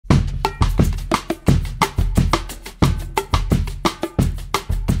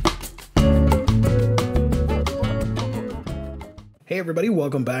everybody,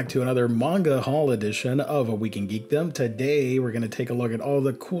 welcome back to another Manga Haul edition of A Week in Geekdom. Today we're going to take a look at all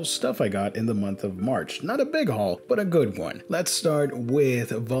the cool stuff I got in the month of March. Not a big haul, but a good one. Let's start with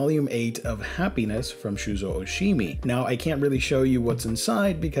Volume 8 of Happiness from Shuzo Oshimi. Now, I can't really show you what's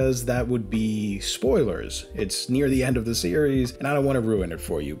inside because that would be spoilers. It's near the end of the series and I don't want to ruin it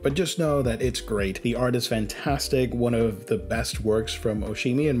for you, but just know that it's great. The art is fantastic, one of the best works from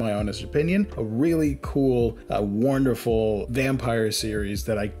Oshimi in my honest opinion. A really cool, wonderful vampire series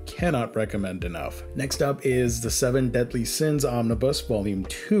that I cannot recommend enough. Next up is the 7 Deadly Sins Omnibus Volume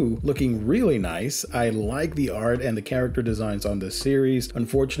 2, looking really nice. I like the art and the character designs on this series.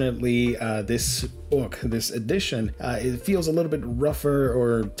 Unfortunately, this book, this edition, it feels a little bit rougher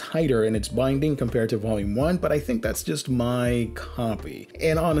or tighter in its binding compared to Volume 1, but I think that's just my copy.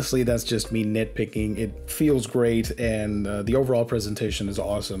 And honestly, that's just me nitpicking. It feels great and the overall presentation is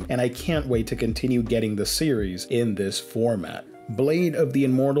awesome, and I can't wait to continue getting the series in this format. Blade of the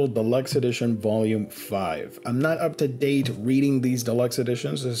Immortal Deluxe Edition Volume 5. I'm not up to date reading these deluxe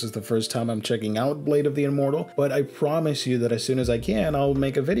editions. This is the first time I'm checking out Blade of the Immortal, but I promise you that as soon as I can, I'll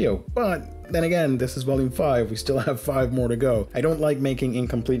make a video. But then again, this is Volume 5. We still have 5 more to go. I don't like making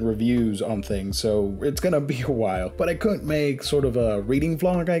incomplete reviews on things, so it's gonna be a while. But I could make sort of a reading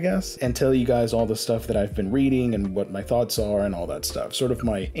vlog, I guess, and tell you guys all the stuff that I've been reading and what my thoughts are and all that stuff. Sort of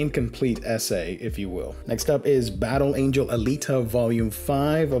my incomplete essay, if you will. Next up is Battle Angel Alita Volume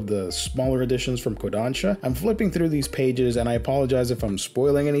 5 of the smaller editions from Kodansha. I'm flipping through these pages and I apologize if I'm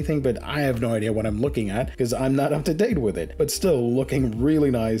spoiling anything, but I have no idea what I'm looking at because I'm not up to date with it. But still looking really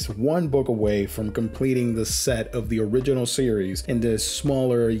nice, one book away from completing the set of the original series in this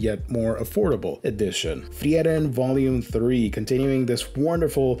smaller yet more affordable edition. Frieren Volume 3, continuing this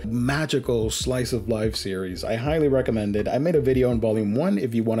wonderful magical slice of life series. I highly recommend it. I made a video on Volume 1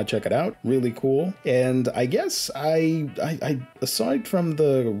 if you want to check it out. Really cool. And I guess aside from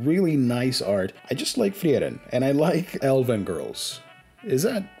the really nice art, I just like Frieren and I like elven girls. Is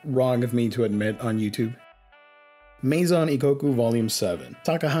that wrong of me to admit on YouTube? Maison Ikoku Volume 7.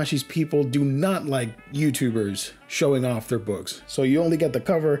 Takahashi's people do not like YouTubers showing off their books, so you only get the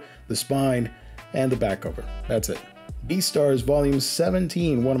cover, the spine, and the back cover. That's it. Beastars Volume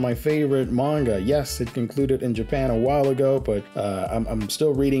 17, one of my favorite manga. Yes, it concluded in Japan a while ago, but I'm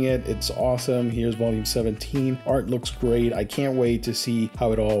still reading it. It's awesome. Here's Volume 17. Art looks great. I can't wait to see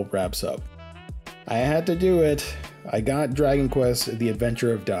how it all wraps up. I had to do it. I got Dragon Quest The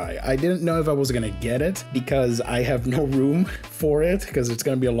Adventure of Dai. I didn't know if I was gonna get it because I have no room for it because it's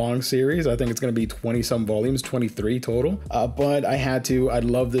gonna be a long series. I think it's gonna be 20 some volumes, 23 total. But I had to. I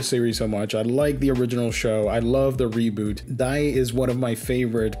love this series so much. I like the original show. I love the reboot. Dai is one of my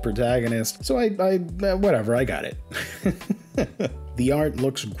favorite protagonists. So whatever, I got it. The art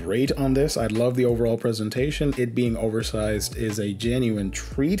looks great on this. I love the overall presentation. It being oversized is a genuine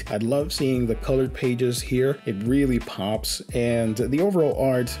treat. I love seeing the colored pages here. It really pops. And the overall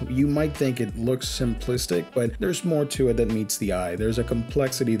art, you might think it looks simplistic, but there's more to it that meets the eye. There's a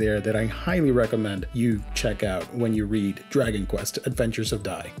complexity there that I highly recommend you check out when you read Dragon Quest Adventures of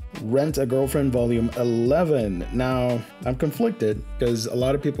Dai. Rent a Girlfriend Volume 11. Now, I'm conflicted because a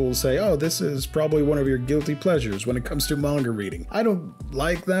lot of people will say, oh, this is probably one of your guilty pleasures when it comes to manga reading. I don't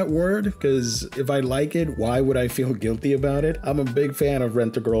like that word because if I like it, why would I feel guilty about it? I'm a big fan of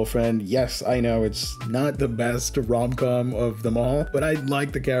Rent a Girlfriend. Yes, I know it's not the best rom-com of them all, but I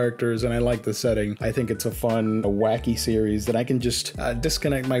like the characters and I like the setting. I think it's a fun, a wacky series that I can just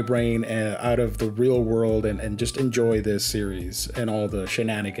disconnect my brain out of the real world and just enjoy this series and all the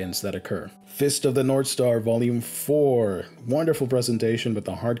shenanigans that occur. Fist of the North Star Volume 4. Wonderful presentation with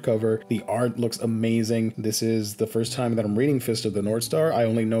the hardcover. The art looks amazing. This is the first time that I'm reading Fist of the North Star. I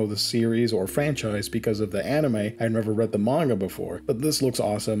only know the series or franchise because of the anime. I've never read the manga before, but this looks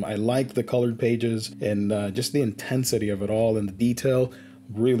awesome. I like the colored pages and just the intensity of it all and the detail.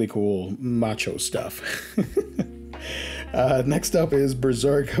 Really cool macho stuff. Next up is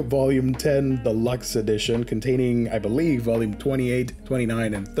Berserk Volume 10 Deluxe Edition, containing, I believe, Volume 28,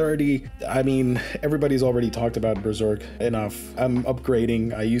 29, and 30. I mean, everybody's already talked about Berserk enough. I'm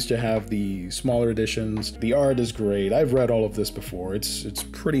upgrading. I used to have the smaller editions. The art is great. I've read all of this before. It's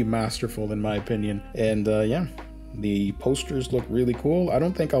pretty masterful in my opinion. And yeah, the posters look really cool. I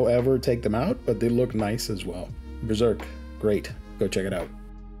don't think I'll ever take them out, but they look nice as well. Berserk, great. Go check it out.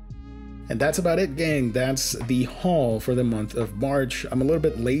 And that's about it, gang. That's the haul for the month of March. I'm a little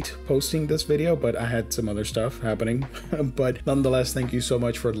bit late posting this video, but I had some other stuff happening. But nonetheless, thank you so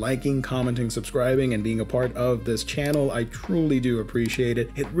much for liking, commenting, subscribing, and being a part of this channel. I truly do appreciate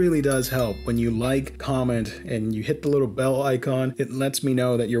it. It really does help when you like, comment, and you hit the little bell icon. It lets me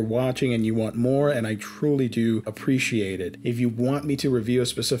know that you're watching and you want more, and I truly do appreciate it. If you want me to review a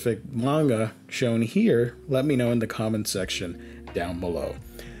specific manga shown here, let me know in the comment section down below.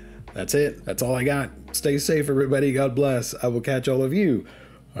 That's it. That's all I got. Stay safe, everybody. God bless. I will catch all of you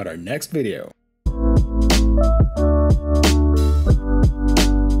on our next video.